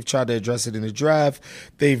course, they've tried to address it in the draft.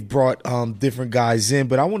 They've brought different guys in,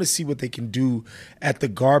 but I want to see what they can do at the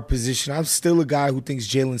guard position. I'm still a guy who thinks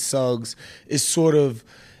Jalen Suggs is sort of,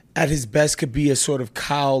 at his best, could be a sort of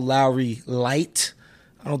Kyle Lowry light.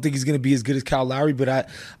 I don't think he's going to be as good as Kyle Lowry, but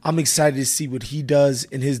I'm excited to see what he does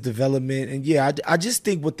in his development. And, yeah, I just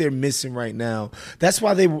think what they're missing right now, that's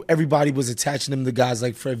why everybody was attaching them to guys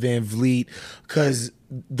like Fred VanVleet, because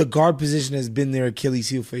the guard position has been their Achilles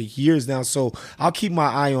heel for years now. So I'll keep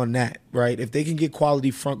my eye on that, right? If they can get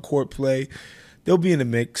quality front court play, they'll be in the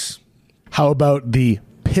mix. How about the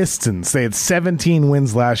Pistons? They had 17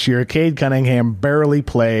 wins last year. Cade Cunningham barely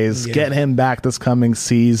plays. Yeah. Get him back this coming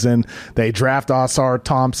season. They draft Ausar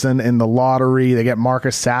Thompson in the lottery. They get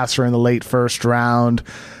Marcus Sasser in the late first round.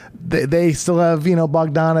 They still have,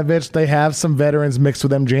 Bogdanovich. They have some veterans mixed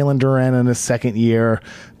with them. Jalen Duren in his second year.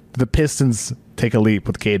 The Pistons take a leap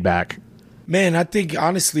with Cade back. Man, I think,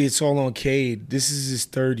 honestly, it's all on Cade. This is his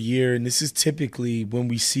third year, and this is typically when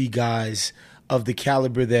we see guys of the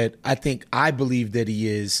caliber that I believe that he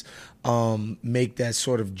is, make that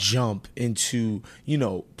sort of jump into,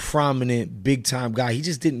 prominent, big-time guy.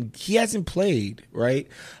 He hasn't played, right?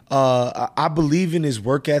 I believe in his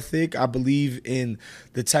work ethic. I believe in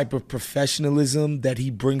the type of professionalism that he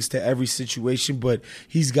brings to every situation, but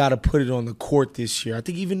he's got to put it on the court this year. I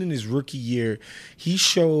think even in his rookie year, he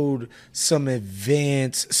showed some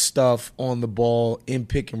advanced stuff on the ball in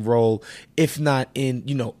pick and roll, if not in,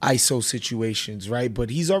 ISO situations, right? But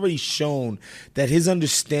he's already shown that his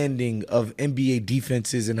understanding of NBA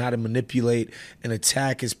defenses and how to manipulate and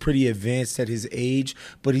attack is pretty advanced at his age,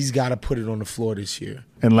 but he's got to put it on the floor this year.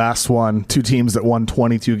 And last one, two teams that won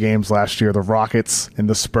 22 games last year, the Rockets and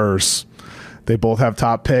the Spurs. They both have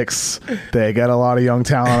top picks. They got a lot of young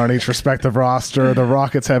talent on each respective roster. The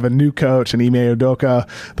Rockets have a new coach in Ime Udoka.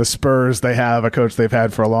 The Spurs, they have a coach they've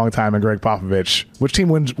had for a long time in Greg Popovich. Which team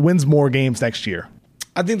wins more games next year?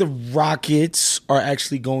 I think the Rockets are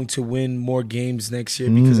actually going to win more games next year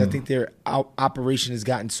because I think their operation has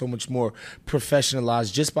gotten so much more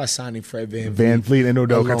professionalized just by signing Fred VanVleet. VanVleet and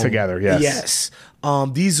Udoka together, yes. Yes.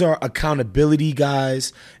 These are accountability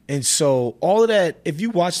guys. And so all of that, if you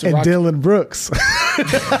watch the Rockets. And Dylan Brooks.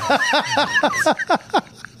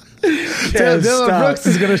 Dylan Brooks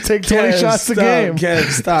is going to take 20 shots a game.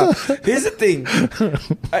 Stop. Here's the thing.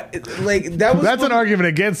 That's an argument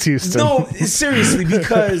against Houston. No, seriously,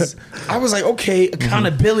 because I was like, okay,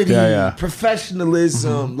 accountability,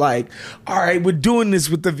 professionalism. Like, all right, we're doing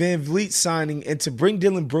this with the VanVleet signing, and to bring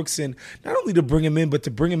Dylan Brooks in, not only to bring him in, but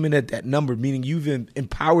to bring him in at that number, meaning you've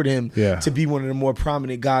empowered him to be one of the more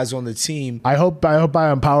prominent guys on the team. I hope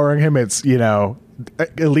by empowering him, it's,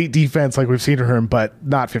 elite defense like we've seen from him, but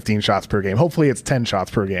not 15 shots per game. Hopefully it's 10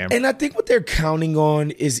 shots per game. And I think what they're counting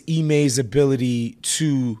on is Ime's ability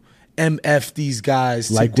to MF these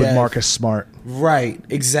guys like to with death. Marcus Smart. Right,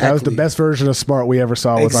 exactly. That was the best version of Smart we ever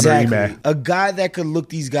saw was under Ime. A guy that could look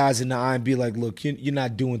these guys in the eye and be like, look, you're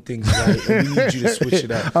not doing things right, and we need you to switch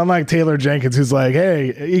it up. Unlike Taylor Jenkins, who's like,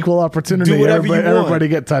 hey, equal opportunity. Do whatever you want. Everybody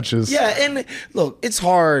get touches. Yeah, and look, it's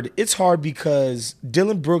hard. It's hard because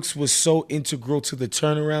Dylan Brooks was so integral to the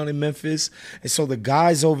turnaround in Memphis, and so the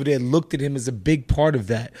guys over there looked at him as a big part of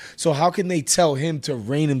that. So how can they tell him to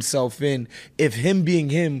rein himself in if him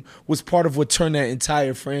being him was part of what turned that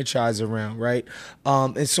entire franchise around, right?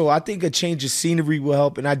 And so I think a change of scenery will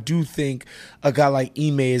help, and I do think a guy like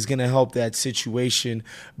Ime is going to help that situation.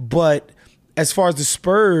 But as far as the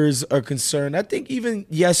Spurs are concerned, I think even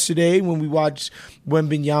yesterday when we watched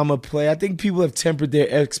Wembanyama play, I think people have tempered their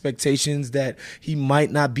expectations that he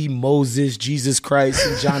might not be Moses, Jesus Christ,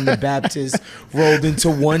 and John the Baptist rolled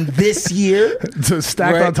into one this year.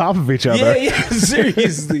 Stacked on top of each other. Yeah,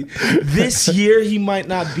 seriously. This year he might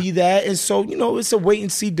not be that. And so, it's a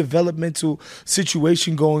wait-and-see developmental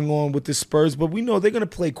situation going on with the Spurs. But we know they're going to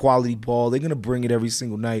play quality ball. They're going to bring it every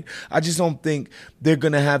single night. I just don't think they're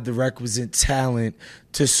going to have the requisite talent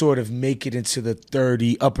to sort of make it into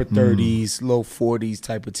the upper 30s, low 40s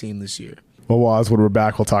type of team this year. Well, Waz, when we're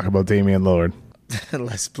back, we'll talk about Damian Lillard.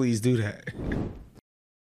 Let's please do that.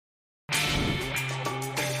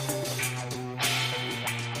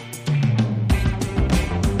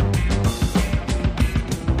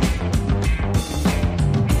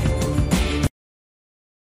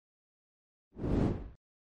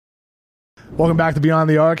 Welcome back to Beyond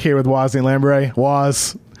the Arc here with Wosny Lambre.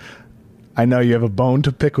 Woz, I know you have a bone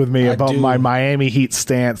to pick with me about my Miami Heat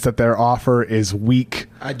stance that their offer is weak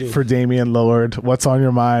for Damian Lillard. What's on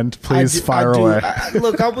your mind? Please fire away.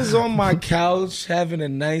 Look, I was on my couch having a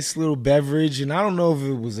nice little beverage, and I don't know if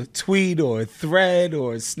it was a tweet or a thread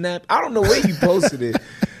or a snap. I don't know where you posted it.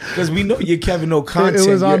 Because we know you're Kevin No content. It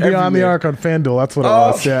was on Beyond the Arc on FanDuel. That's what it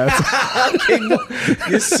was. Yeah. Okay, no,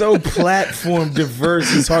 you're so platform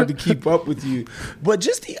diverse. It's hard to keep up with you. But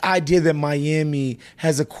just the idea that Miami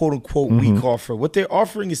has a quote unquote weak offer. What they're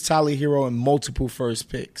offering is Tyler Hero and multiple first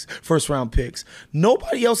round picks.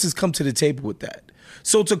 Nobody else has come to the table with that.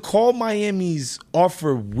 So to call Miami's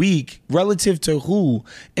offer weak relative to who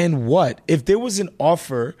and what? If there was an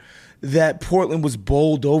offer that Portland was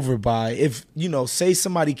bowled over by, if, say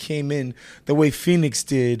somebody came in the way Phoenix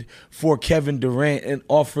did for Kevin Durant and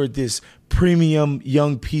offered this premium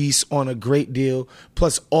young piece on a great deal,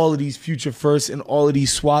 plus all of these future firsts and all of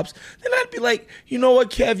these swaps, then I'd be like, you know what,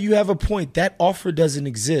 Kev, you have a point. That offer doesn't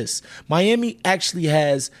exist. Miami actually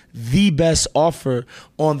has the best offer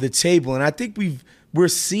on the table. And I think we're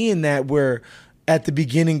seeing that where at the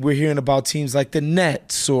beginning, we're hearing about teams like the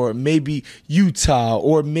Nets or maybe Utah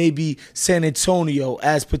or maybe San Antonio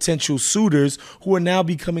as potential suitors who are now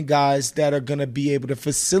becoming guys that are going to be able to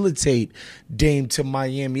facilitate Dame to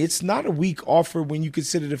Miami. It's not a weak offer when you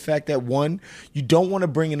consider the fact that, one, you don't want to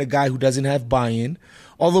bring in a guy who doesn't have buy-in.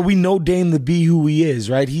 Although we know Dame to be who he is,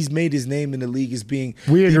 right? He's made his name in the league as being...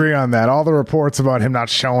 We agree on that. All the reports about him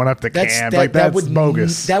not showing up to camp, that's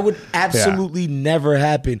bogus. That would absolutely never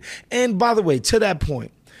happen. And by the way, to that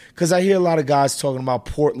point, because I hear a lot of guys talking about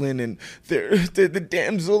Portland and they're the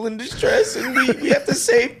damsel in distress and we have to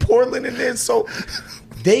save Portland. And then so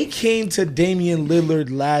they came to Damian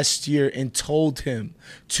Lillard last year and told him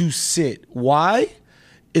to sit. Why?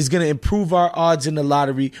 Is going to improve our odds in the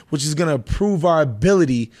lottery, which is going to improve our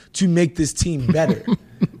ability to make this team better.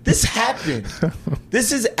 This happened.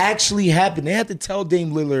 This has actually happened. They had to tell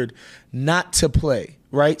Dame Lillard not to play,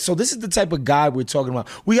 right? So this is the type of guy we're talking about.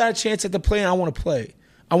 We got a chance at the play, and I want to play.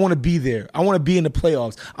 I want to be there. I want to be in the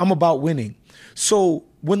playoffs. I'm about winning. So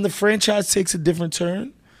when the franchise takes a different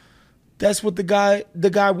turn, that's what the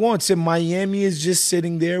guy wants. And Miami is just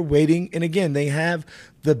sitting there waiting. And again, they have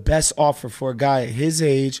the best offer for a guy at his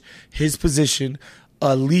age, his position,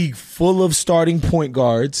 a league full of starting point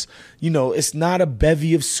guards. It's not a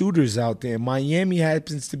bevy of suitors out there. Miami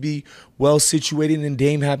happens to be well situated, and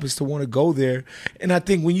Dame happens to want to go there. And I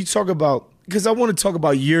think when you talk about, because I want to talk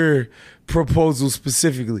about your proposal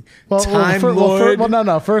specifically. First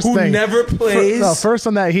thing. Never plays. First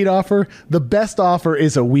on that Heat offer, the best offer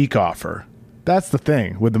is a weak offer. That's the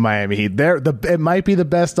thing with the Miami Heat. It might be the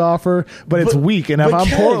best offer, but it's weak. And if I'm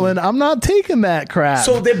Portland, I'm not taking that crap.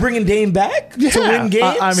 So they're bringing Dame back to win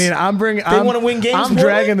games? They want to win games. I'm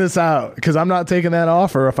dragging this out because I'm not taking that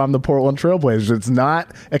offer if I'm the Portland Trailblazers. It's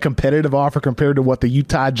not a competitive offer compared to what the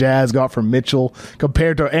Utah Jazz got from Mitchell,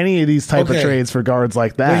 compared to any of these type of trades for guards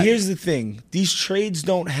like that. But here's the thing. These trades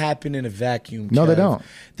don't happen in a vacuum, No, they don't.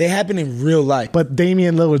 They happen in real life. But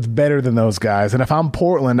Damian Lillard's better than those guys. And if I'm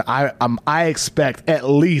Portland, I expect at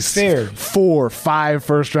least 4 or 5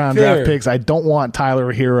 first-round draft picks. I don't want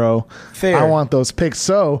Tyler Hero. I want those picks.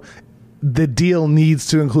 So the deal needs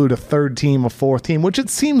to include a third team, a fourth team, which it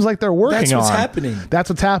seems like they're working on. That's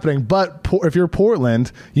what's happening. But if you're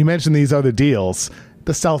Portland, you mentioned these other deals,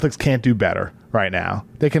 the Celtics can't do better right now.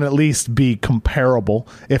 They can at least be comparable.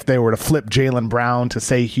 If they were to flip Jaylen Brown to,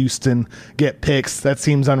 say, Houston, get picks, that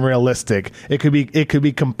seems unrealistic. It could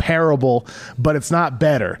be comparable, but it's not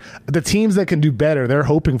better. The teams that can do better, they're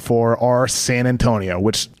hoping for, are San Antonio,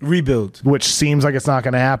 which seems like it's not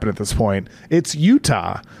going to happen at this point. It's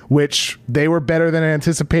Utah, which they were better than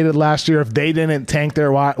anticipated last year if they didn't tank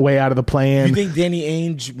their way out of the play-in. You think Danny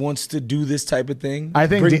Ainge wants to do this type of thing? I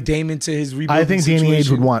think bring Dame into his rebuilding I think situation? Danny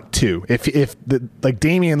Ainge would want to. If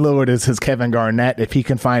Damian Lillard is his Kevin Garnett, if he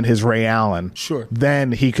can find his Ray Allen,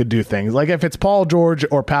 then he could do things. Like if it's Paul George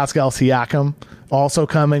or Pascal Siakam also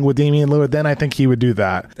coming with Damian Lillard, then I think he would do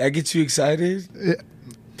that. That gets you excited?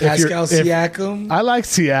 Pascal Siakam? I like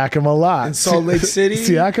Siakam a lot. In Salt Lake City?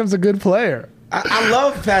 Siakam's a good player. I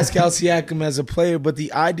love Pascal Siakam as a player, but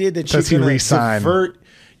the idea that you're going to divert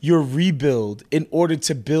your rebuild in order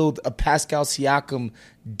to build a Pascal Siakam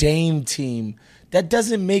Dame team, that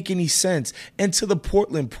doesn't make any sense. And to the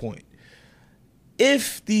Portland point,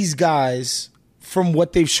 if these guys, from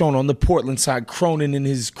what they've shown on the Portland side, Cronin and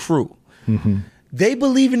his crew, They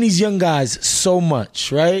believe in these young guys so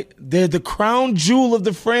much, right? They're the crown jewel of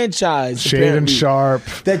the franchise. Shaden Sharp.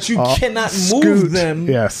 That you cannot Scoot, move them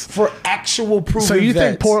yes. for actual proven So you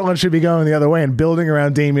think vets. Portland should be going the other way and building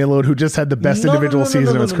around Damian Lillard, who just had the best individual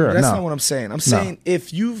season of his career? That's not what I'm saying. I'm saying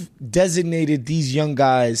if you've designated these young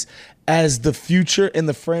guys as the future in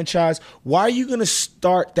the franchise, why are you going to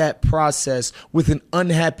start that process with an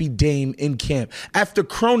unhappy Dame in camp? After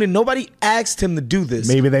Cronin, nobody asked him to do this.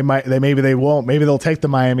 Maybe they might. Maybe they won't. Maybe they'll take the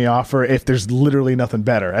Miami offer if there's literally nothing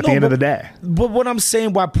better at the end of the day. But what I'm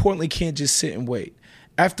saying, why Portland can't just sit and wait.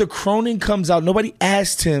 After Cronin comes out, nobody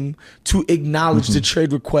asked him to acknowledge the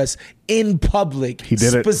trade request in public. He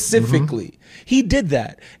did specifically. it. He did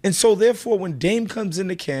that. And so therefore, when Dame comes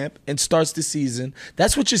into camp and starts the season,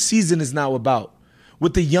 that's what your season is now about.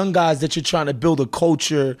 With the young guys that you're trying to build a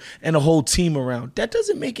culture and a whole team around. That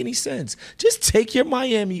doesn't make any sense. Just take your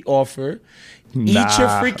Miami offer, eat your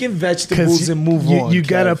freaking vegetables, and move on. You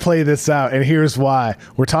got to play this out, and here's why.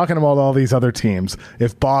 We're talking about all these other teams.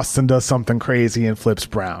 If Boston does something crazy and flips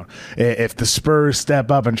Brown, if the Spurs step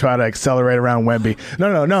up and try to accelerate around Wemby.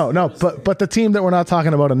 No. But the team that we're not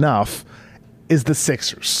talking about enough is the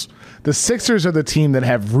Sixers. The Sixers are the team that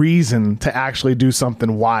have reason to actually do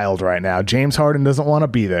something wild right now. James Harden doesn't want to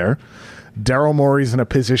be there. Daryl Morey's in a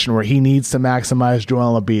position where he needs to maximize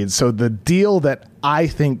Joel Embiid. So the deal that I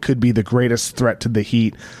think could be the greatest threat to the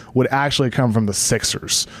Heat would actually come from the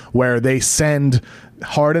Sixers, where they send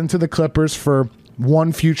Harden to the Clippers for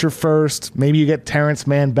one future first. Maybe you get Terrence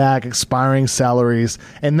Mann back, expiring salaries,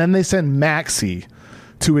 and then they send Maxey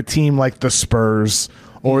to a team like the Spurs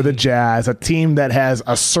or the Jazz, a team that has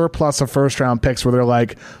a surplus of first-round picks where they're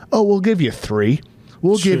like, oh, we'll give you 3.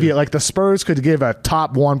 We'll give you, like the Spurs could give a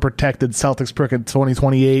top 1 protected Celtics pick in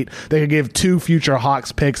 2028. They could give 2 future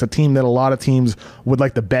Hawks picks, a team that a lot of teams would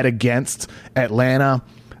like to bet against, Atlanta.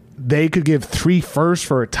 They could give 3 firsts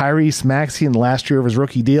for Tyrese Maxey in the last year of his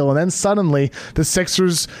rookie deal. And then suddenly the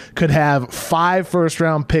Sixers could have 5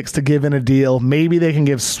 first-round picks to give in a deal. Maybe they can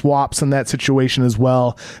give swaps in that situation as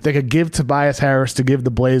well. They could give Tobias Harris to give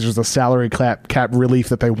the Blazers the salary cap relief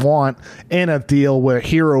that they want in a deal where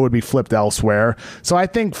Hero would be flipped elsewhere. So I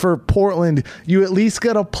think for Portland, you at least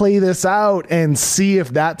got to play this out and see if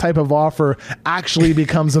that type of offer actually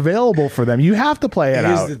becomes available for them. You have to play it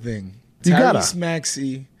out. Here's the thing. You gotta. Tyrese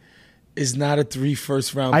Maxey is not a 3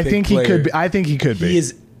 first-round I pick think player. he could be. I think he could be. He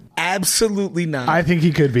is absolutely not. I think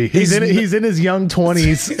he could be. He's in his young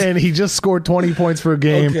 20s, and he just scored 20 points per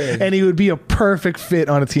game, and he would be a perfect fit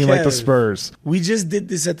on a team like the Spurs. We just did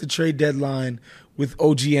this at the trade deadline with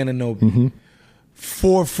OG Anunoby.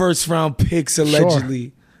 4 first-round picks, allegedly.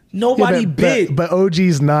 Sure. Nobody bid. But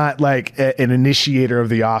OG's not like an initiator of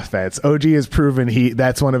the offense. OG has proven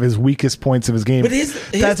that's one of his weakest points of his game. But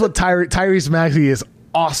that's what Tyrese Maxey is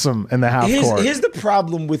awesome in the half court. Here's the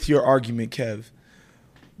problem with your argument, Kev.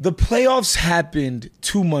 The playoffs happened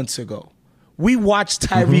 2 months ago. We watched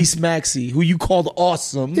Tyrese Maxey, who you called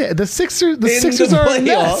awesome. Yeah, the Sixers are a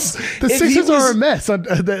mess. The Sixers are a mess.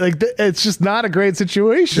 It's just not a great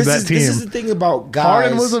situation, that team. This is the thing about guys.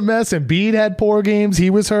 Harden was a mess. Embiid had poor games. He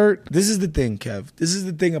was hurt. This is the thing, Kev. This is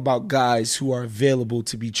the thing about guys who are available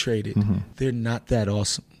to be traded. They're not that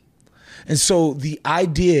awesome. And so the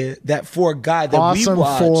idea that for a guy that awesome we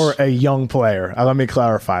watch, for a young player. Let me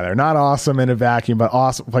clarify there. Not awesome in a vacuum, but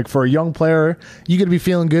awesome. Like for a young player, you could be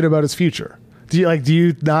feeling good about his future. Do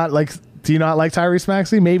you not like Tyrese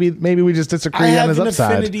Maxey? Maybe we just disagree on his upside.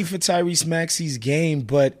 I have an affinity for Tyrese Maxey's game,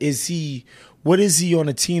 but what is he on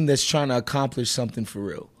a team that's trying to accomplish something for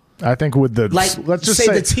real? I think with the let's just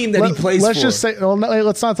say the team that he plays let's for. Just say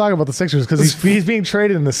let's not talk about the Sixers because he's being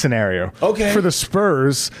traded in this scenario. Okay. For the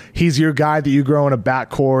Spurs, he's your guy that you grow in a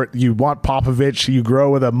backcourt. You want Popovich. You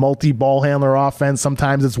grow with a multi-ball handler offense.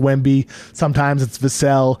 Sometimes it's Wemby. Sometimes it's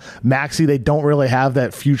Vassell. Maxey, they don't really have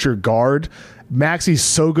that future guard. Maxey's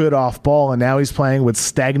so good off ball, and now he's playing with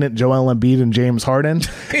stagnant Joel Embiid and James Harden.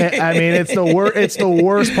 I mean, it's the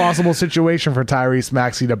worst possible situation for Tyrese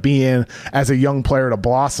Maxey to be in as a young player to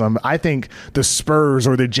blossom. I think the Spurs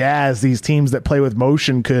or the Jazz, these teams that play with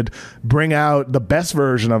motion, could bring out the best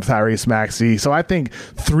version of Tyrese Maxey. So I think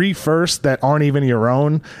 3 firsts that aren't even your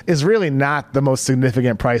own is really not the most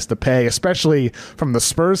significant price to pay, especially from the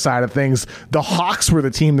Spurs side of things. The Hawks were the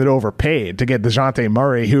team that overpaid to get DeJounte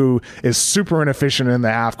Murray, who is super inefficient in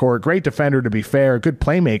the half court, great defender to be fair, good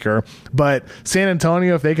playmaker, but San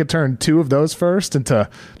Antonio, if they could turn 2 of those first into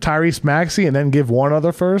Tyrese Maxey and then give 1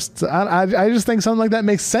 other first, I just think something like that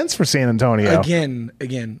makes sense for San Antonio. Again,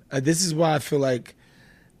 this is why I feel like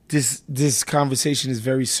this conversation is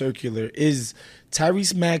very circular. Is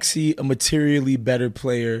Tyrese Maxey a materially better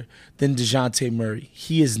player than DeJounte Murray?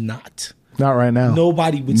 He is not. Not right now.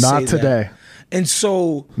 Nobody would say that. Not today. And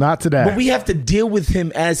so, not today. But we have to deal with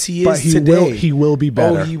him as he is but he today. He will be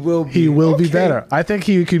better. Oh, he will be. He will Okay. be better. I think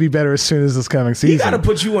he could be better as soon as this coming season. He got to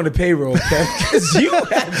put you on the payroll, Kev, because you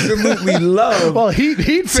absolutely love. Well,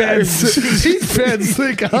 Heat fans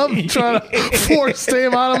think I'm trying to force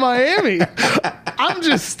him out of Miami. I'm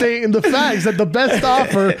just stating the facts that the best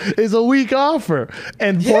offer is a weak offer,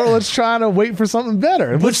 and Portland's trying to wait for something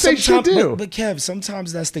better, which they should do. But Kev,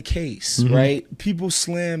 sometimes that's the case, right? People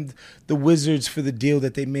slammed the Wizards for the deal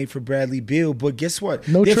that they made for Bradley Beal, but guess what?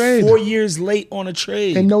 They're trade. 4 years late on a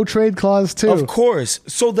trade. And no trade clause, too. Of course.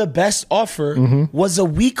 So the best offer was a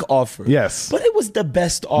weak offer. Yes. But it was the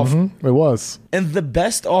best offer. It was. And the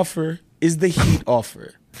best offer is the Heat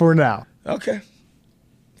offer. For now. Okay.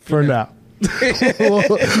 For now.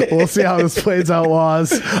 we'll see how this plays out,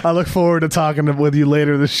 Waz. I look forward to talking with you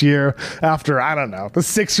later this year after, I don't know, the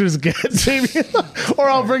Sixers get Jamie. Or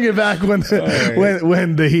I'll bring you back when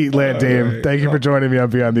the Heat land, Dame. Thank you for joining me on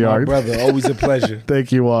Beyond the Arc. Brother, always a pleasure.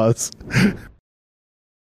 Thank you, Waz.